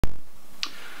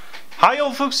Hi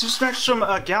all folks, this is Max from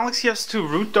Galaxy S2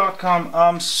 root.com.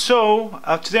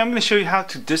 Today I'm going to show you how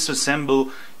to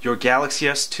disassemble your Galaxy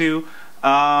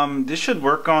S2. This should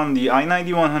work on the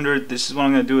i9100. This is what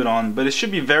I'm going to do it on, but it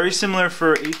should be very similar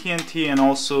for AT&T and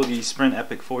also the Sprint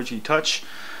Epic 4G Touch.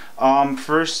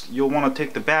 First, you'll want to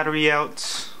take the battery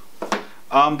out.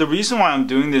 The reason why I'm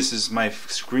doing this is my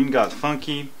screen got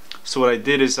funky. So what I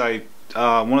did is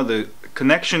one of the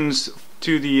connections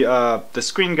to the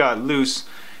screen got loose,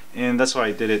 and that's why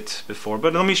I did it before.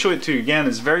 But let me show it to you again.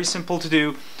 It's very simple to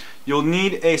do. You'll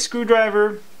need a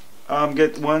screwdriver.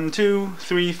 Get 1, 2,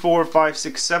 3, 4, 5,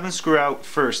 6, 7 screw out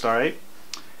first, alright?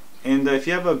 And if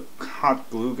you have a hot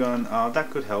glue gun,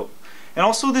 that could help. And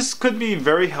also this could be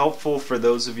very helpful for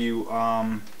those of you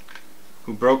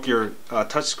who broke your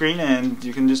touch screen, and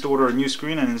you can just order a new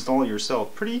screen and install it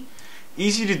yourself. Pretty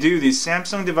easy to do. These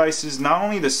Samsung devices, not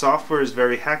only the software is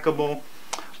very hackable,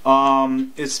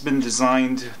 it's been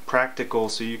designed practical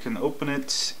so you can open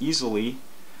it easily.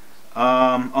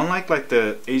 Unlike like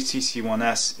the HTC One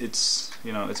S, it's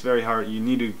very hard. You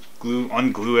need to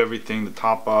unglue everything, the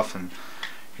top off, and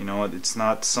it's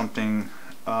not something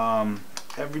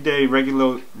everyday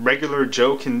regular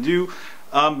Joe can do.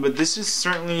 But this is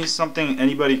certainly something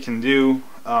anybody can do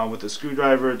with a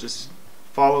screwdriver. Just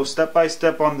follow step by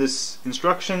step on this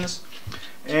instructions,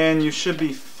 and you should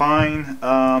be fine.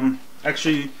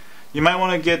 Actually, you might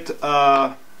want to get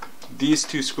these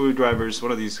two screwdrivers.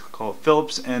 What are these called?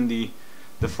 Phillips and the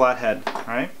flathead. All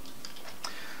right.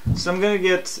 So I'm gonna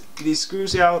get these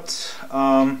screws out,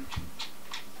 and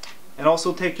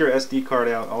also take your SD card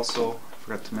out. Also, I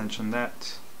forgot to mention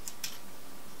that.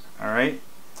 All right.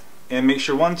 And make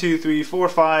sure 1, 2, 3, 4,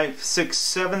 5, 6,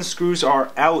 7 screws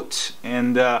are out.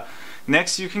 And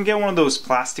next, you can get one of those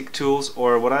plastic tools,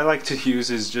 or what I like to use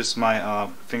is just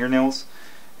my fingernails.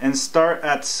 And start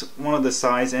at one of the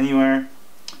sides anywhere,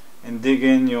 and dig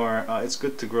in your. It's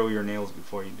good to grow your nails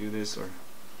before you do this, or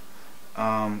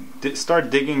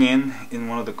start digging in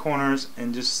one of the corners,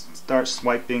 and just start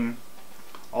swiping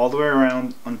all the way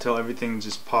around until everything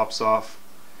just pops off,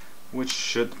 which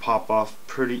should pop off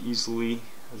pretty easily,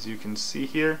 as you can see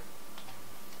here.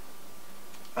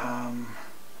 I'm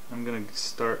gonna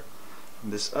start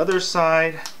on this other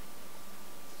side,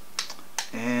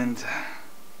 and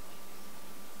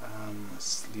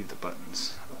let's leave the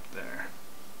buttons up there,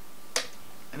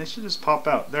 and it should just pop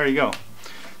out. There you go.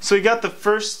 So you got the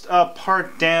first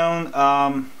part down.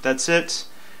 That's it.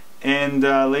 And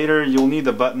later you'll need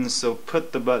the buttons, so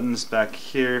put the buttons back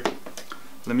here.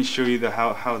 Let me show you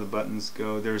how the buttons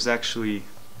go. There's actually,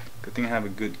 good thing I have a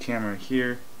good camera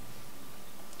here.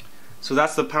 So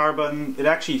that's the power button. It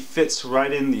actually fits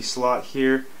right in the slot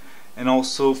here. And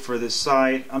also for this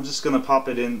side, I'm just gonna pop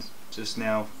it in just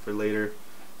now for later,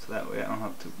 so that way I don't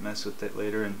have to mess with it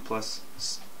later. And plus,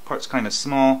 this part's kind of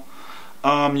small.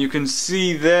 You can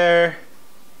see there,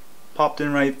 popped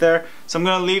in right there. So I'm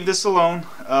gonna leave this alone.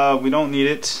 We don't need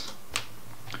it.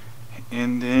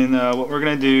 And then what we're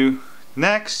gonna do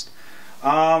next,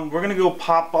 we're gonna go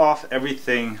pop off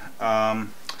everything,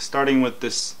 starting with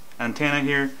this antenna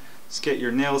here. Just get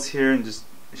your nails here, and it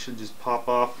should just pop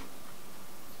off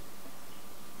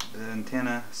the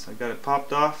antenna. So I got it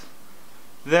popped off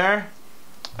there.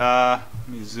 Let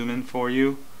me zoom in for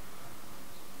you.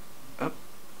 Oh,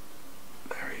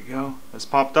 there you go. That's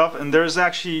popped off, and there's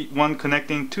actually one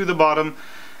connecting to the bottom.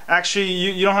 Actually,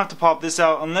 you don't have to pop this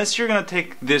out unless you're gonna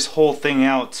take this whole thing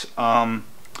out.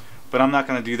 But I'm not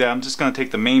gonna do that. I'm just gonna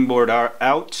take the main board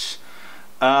out,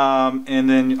 and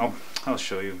then I'll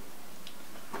show you.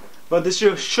 But this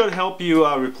should help you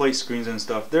replace screens and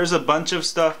stuff. There's a bunch of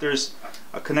stuff. There's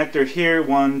a connector here,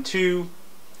 1, 2,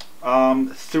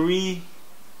 3.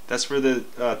 That's for the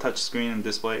touch screen and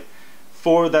display.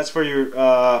 4, that's for your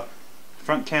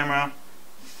front camera.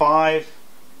 5,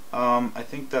 I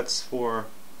think that's for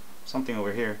something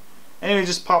over here. Anyway,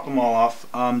 just pop them all off.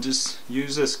 Just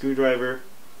use a screwdriver,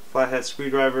 flathead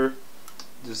screwdriver.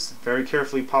 Just very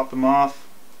carefully pop them off.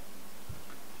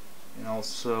 And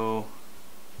also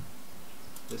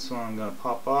this one I'm gonna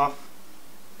pop off.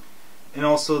 And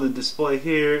also the display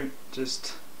here,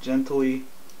 just gently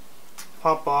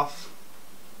pop off.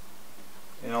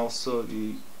 And also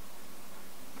the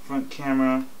front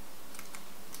camera,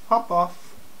 pop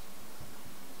off.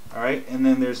 Alright, and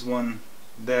then there's one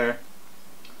there.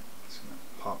 Just gonna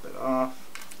pop it off.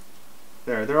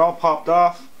 There, they're all popped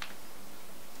off.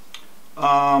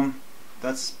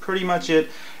 That's pretty much it.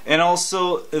 And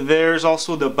also there's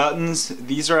also the buttons.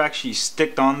 These are actually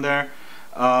sticked on there.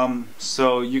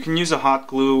 So you can use a hot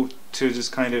glue to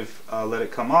just kind of let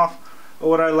it come off. But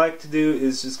what I like to do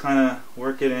is just kind of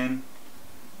work it in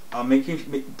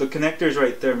the connectors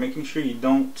right there, making sure you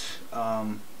don't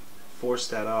force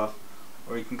that off,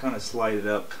 or you can kind of slide it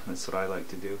up. That's what I like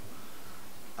to do.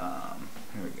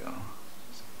 Here we go.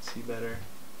 See better?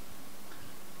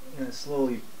 And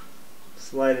slowly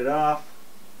slide it off.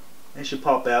 It should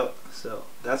pop out. So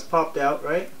that's popped out,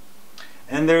 right?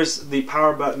 And there's the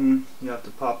power button you have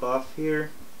to pop off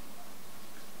here.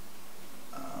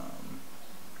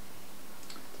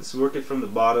 Just work it from the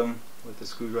bottom with the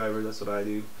screwdriver. That's what I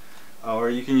do. Or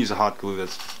you can use a hot glue.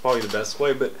 That's probably the best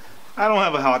way, but I don't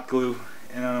have a hot glue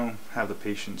and I don't have the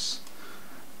patience.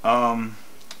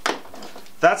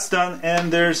 That's done,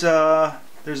 and there's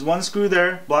one screw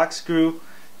there, black screw,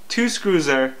 2 screws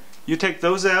there. You take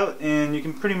those out and you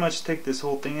can pretty much take this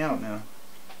whole thing out now.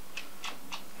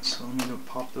 So let me go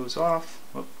pop those off.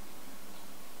 Whoop.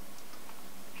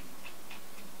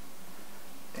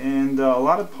 And a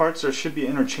lot of parts should be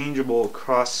interchangeable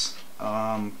across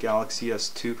Galaxy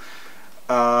S2,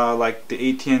 like the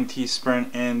AT&T Sprint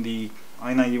and the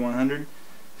i9100.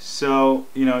 So,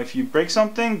 you know, if you break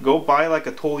something, go buy like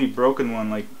a totally broken one.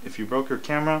 Like if you broke your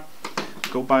camera,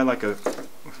 go buy like a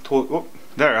totally, oh,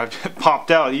 there, I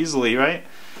popped out easily, right?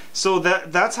 So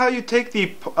that's how you take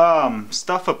the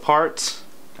stuff apart,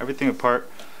 everything apart.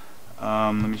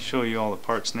 Let me show you all the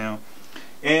parts now.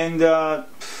 And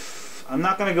I'm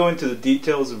not going to go into the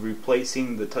details of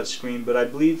replacing the touchscreen, but I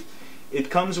believe it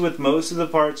comes with most of the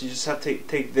parts. You just have to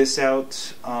take this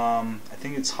out. I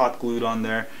think it's hot glued on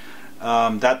there.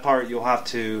 That part you'll have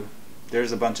to,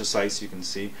 there's a bunch of sites you can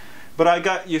see. But I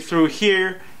got you through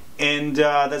here, and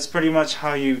that's pretty much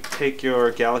how you take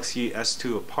your Galaxy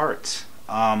S2 apart.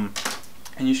 And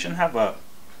you shouldn't have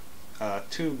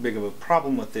too big of a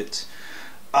problem with it.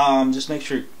 Just make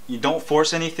sure you don't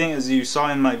force anything, as you saw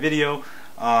in my video.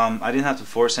 I didn't have to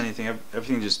force anything.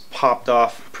 Everything just popped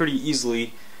off pretty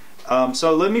easily.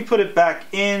 So let me put it back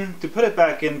in. To put it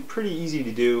back in, pretty easy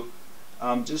to do.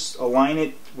 Just align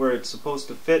it where it's supposed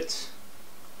to fit.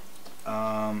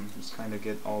 Just kind of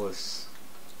get all this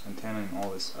antenna and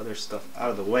all this other stuff out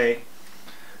of the way.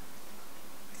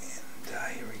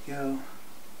 And here we go.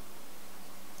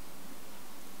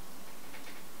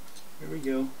 Here we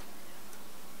go.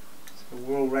 It's a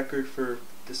world record for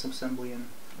disassembly and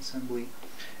assembly.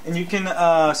 And you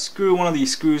can screw one of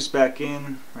these screws back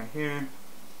in right here,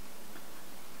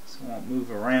 so it won't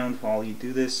move around while you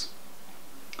do this.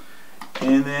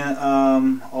 And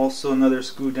then also another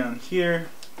screw down here.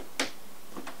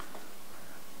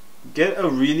 Get a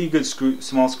really good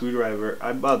small screwdriver.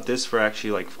 I bought this for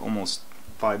actually like almost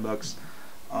 $5,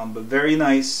 but very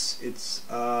nice. It's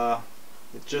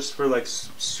just for like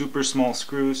super small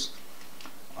screws.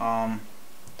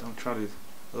 Don't try to,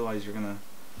 otherwise you're gonna,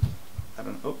 I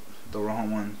don't know, oh, the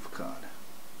wrong one. God,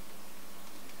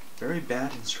 very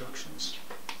bad instructions.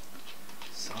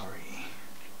 Sorry.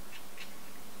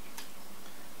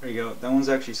 There you go. That one's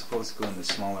actually supposed to go in the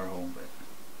smaller hole, but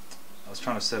I was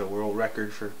trying to set a world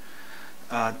record for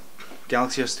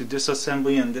Galaxy S2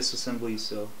 disassembly and disassembly.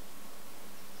 So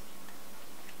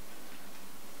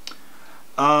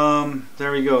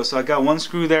there we go. So I got one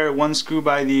screw there, one screw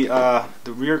by the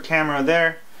rear camera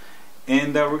there,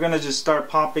 and we're gonna just start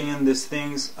popping in these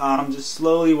things. Just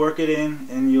slowly work it in,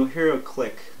 and you'll hear a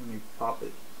click when you pop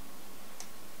it.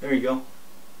 There you go.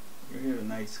 You hear a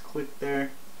nice click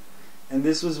there. And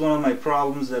this was one of my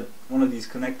problems, that one of these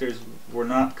connectors were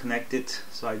not connected,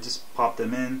 so I just popped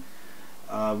them in,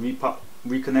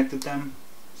 reconnected them.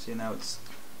 See, now it's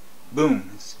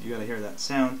boom. You gotta hear that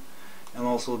sound. And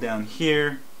also down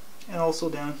here, and also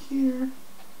down here.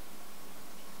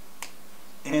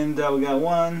 And we got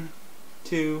 1,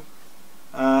 2,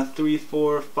 3,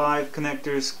 4, 5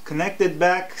 connectors connected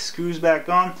back, screws back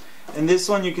on. And this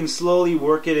one you can slowly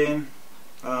work it in.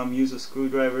 Use a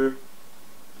screwdriver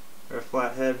or a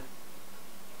flathead,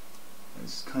 and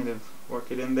just kind of work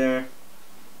it in there,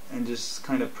 and just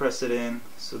kind of press it in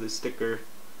so the sticker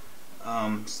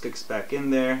sticks back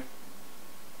in there.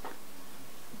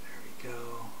 There we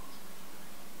go.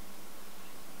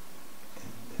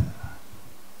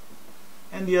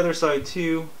 And the other side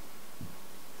too.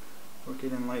 Work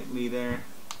it in lightly there.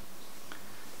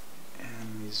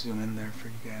 And let me zoom in there for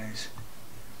you guys.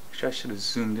 Actually, I should have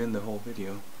zoomed in the whole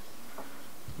video.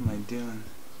 What am I doing?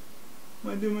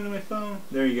 What am I doing on my phone?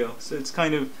 There you go. So it's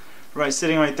kind of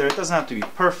sitting right there. It doesn't have to be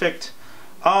perfect.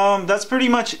 That's pretty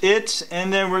much it.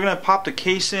 And then we're gonna pop the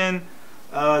case in.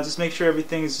 Just make sure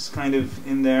everything is just kind of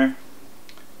in there.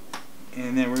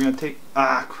 And then we're gonna take,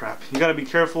 crap. You gotta be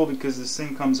careful because this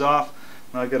thing comes off.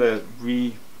 Now I gotta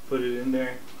put it in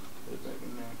there. Put it back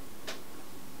in there.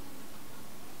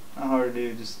 Not hard to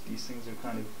do, just these things are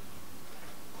kind of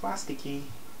plasticky.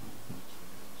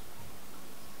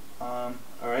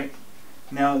 Alright,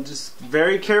 now just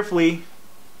very carefully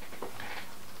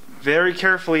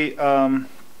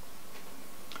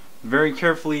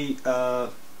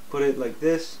put it like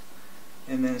this,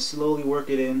 and then slowly work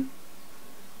it in.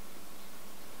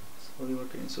 Slowly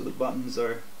work it in so the buttons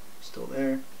are still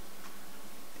there.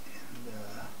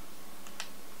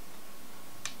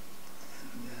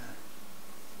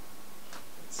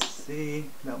 Let's see,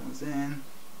 that one's in.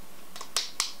 It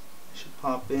should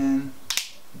pop in.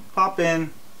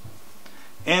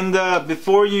 And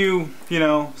before you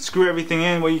screw everything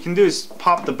in, what you can do is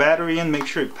pop the battery in, make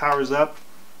sure it powers up.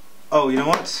 Oh, you know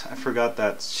what? I forgot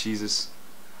that. Jesus,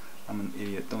 I'm an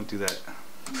idiot. Don't do that.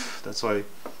 That's why you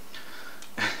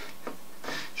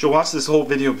should watch this whole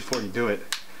video before you do it.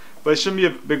 But it shouldn't be a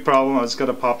big problem. I just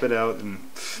gotta pop it out and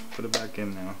put it back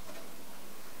in now.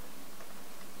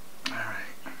 Alright.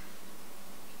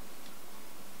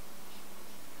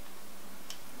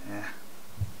 Yeah.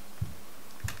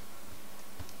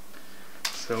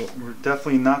 So we're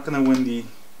definitely not gonna win the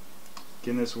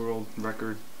Guinness World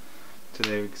Record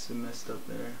today because it messed up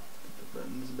there. Put the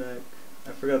buttons back.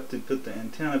 I forgot to put the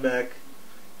antenna back.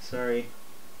 Sorry.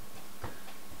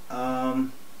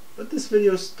 But this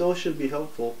video still should be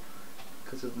helpful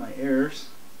because of my errors.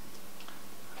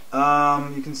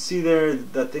 You can see there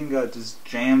that thing got just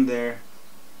jammed there.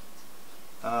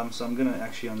 So I'm gonna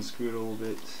actually unscrew it a little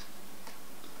bit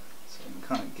so I can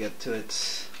kind of get to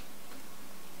it.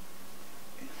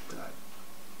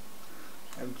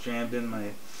 I've jammed in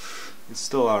my. It's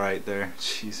still alright there.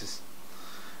 Jesus.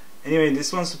 Anyway,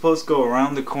 this one's supposed to go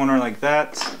around the corner like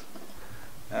that.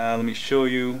 Let me show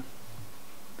you.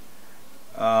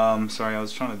 Sorry, I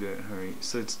was trying to do it in a hurry.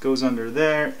 So it goes under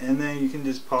there, and then you can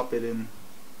just pop it in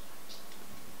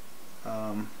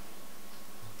very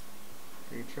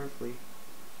carefully.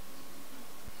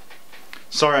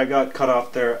 Sorry, I got cut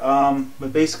off there.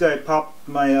 But basically, I popped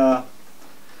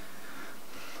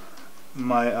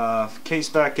my case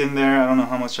back in there. I don't know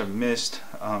how much I've missed,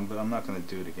 but I'm not going to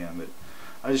do it again. But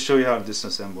I'll just show you how to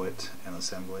disassemble it and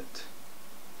assemble it.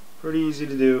 Pretty easy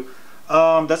to do.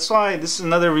 That's why this is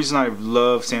another reason I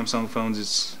love Samsung phones.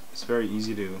 It's very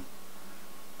easy to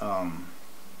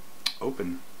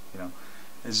open.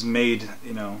 It's made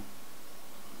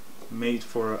made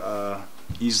for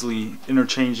easily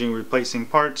interchanging, replacing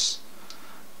parts.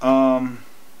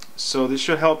 So this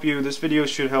should help you. This video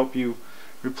should help you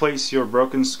replace your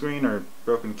broken screen or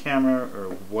broken camera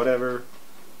or whatever.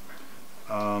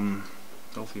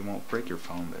 Hopefully you won't break your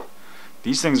phone, but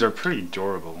these things are pretty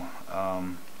durable.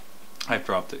 I've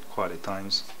dropped it quite a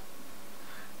times.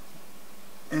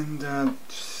 And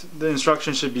the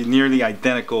instructions should be nearly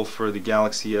identical for the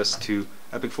Galaxy S2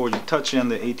 Epic 4G Touch and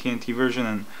the AT&T version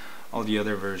and all the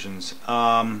other versions.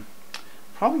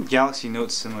 Probably Galaxy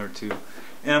Note similar too.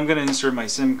 And I'm going to insert my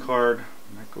SIM card,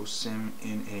 micro SIM,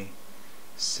 in a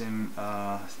SIM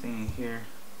thingy here.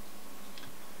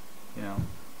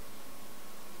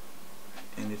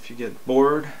 And if you get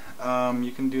bored,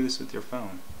 you can do this with your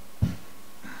phone,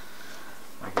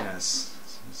 I guess.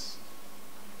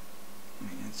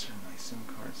 Let me insert my SIM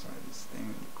card. Sorry, this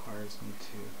thing requires me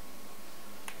to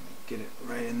get it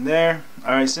right in there.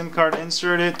 Alright, SIM card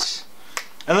inserted.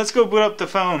 And let's go boot up the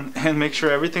phone and make sure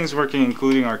everything's working,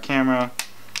 including our camera,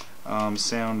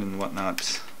 sound, and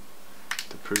whatnot,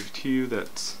 to prove to you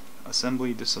that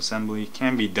assembly, disassembly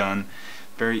can be done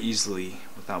very easily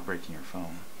without breaking your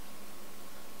phone.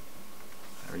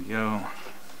 There we go.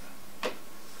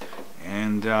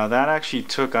 And that actually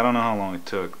took, I don't know how long it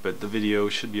took, but the video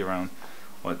should be around,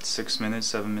 what, 6 minutes,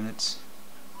 7 minutes?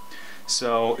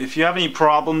 So if you have any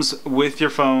problems with your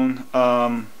phone,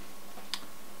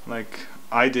 like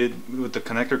I did with the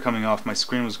connector coming off, my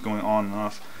screen was going on and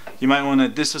off, you might want to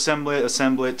disassemble it,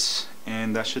 assemble it,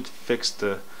 and that should fix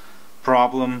the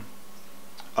problem.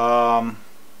 There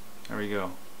we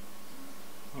go.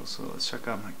 Also, let's check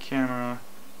out my camera.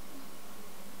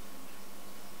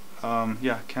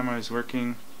 Yeah, camera is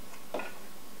working.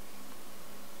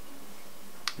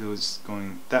 It was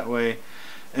going that way.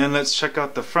 And let's check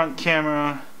out the front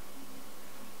camera.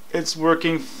 It's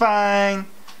working fine.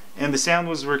 And the sound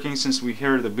was working since we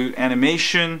heard the boot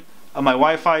animation. My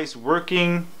Wi-Fi is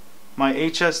working. My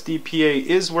HSDPA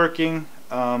is working.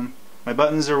 My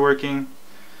buttons are working.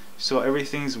 So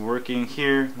everything's working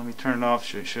here. Let me turn it off.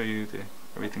 Show you that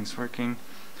everything's working.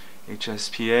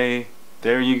 HSPA.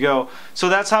 There you go. So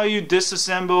that's how you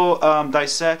disassemble,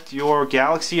 dissect your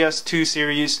Galaxy S2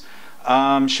 series.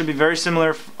 Should be very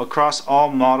similar across all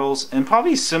models, and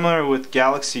probably similar with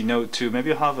Galaxy Note 2.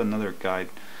 Maybe I'll have another guide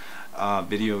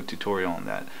video tutorial on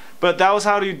that. But that was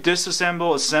how to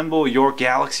disassemble, assemble your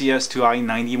Galaxy S2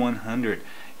 i9100.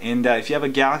 And if you have a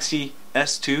Galaxy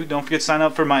S2. Don't forget to sign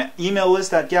up for my email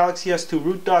list at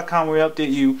GalaxyS2Root.com, where we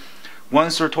update you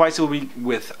once or twice a week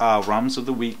with ROMs of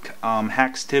the week,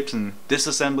 hacks, tips, and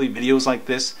disassembly videos like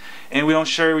this. And we don't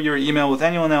share your email with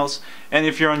anyone else. And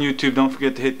if you're on YouTube, don't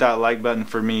forget to hit that like button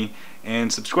for me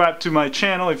and subscribe to my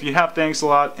channel if you have. Thanks a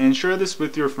lot, and share this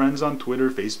with your friends on Twitter,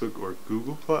 Facebook, or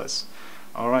Google+.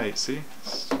 Alright, see?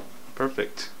 It's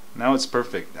perfect. Now it's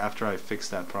perfect after I fix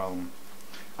that problem.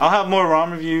 I'll have more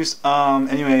ROM reviews.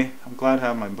 Anyway, I'm glad to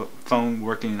have my phone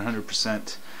working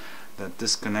 100%. That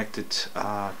disconnected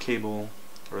cable,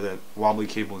 or that wobbly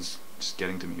cable, is just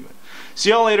getting to me. But see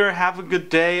y'all later. Have a good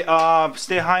day.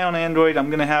 Stay high on Android.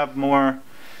 I'm gonna have more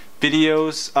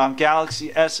videos. Galaxy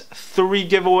S3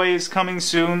 giveaways coming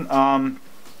soon.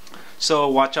 So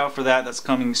watch out for that. That's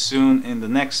coming soon in the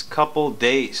next couple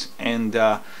days. And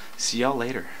see y'all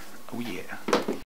later. Oh yeah.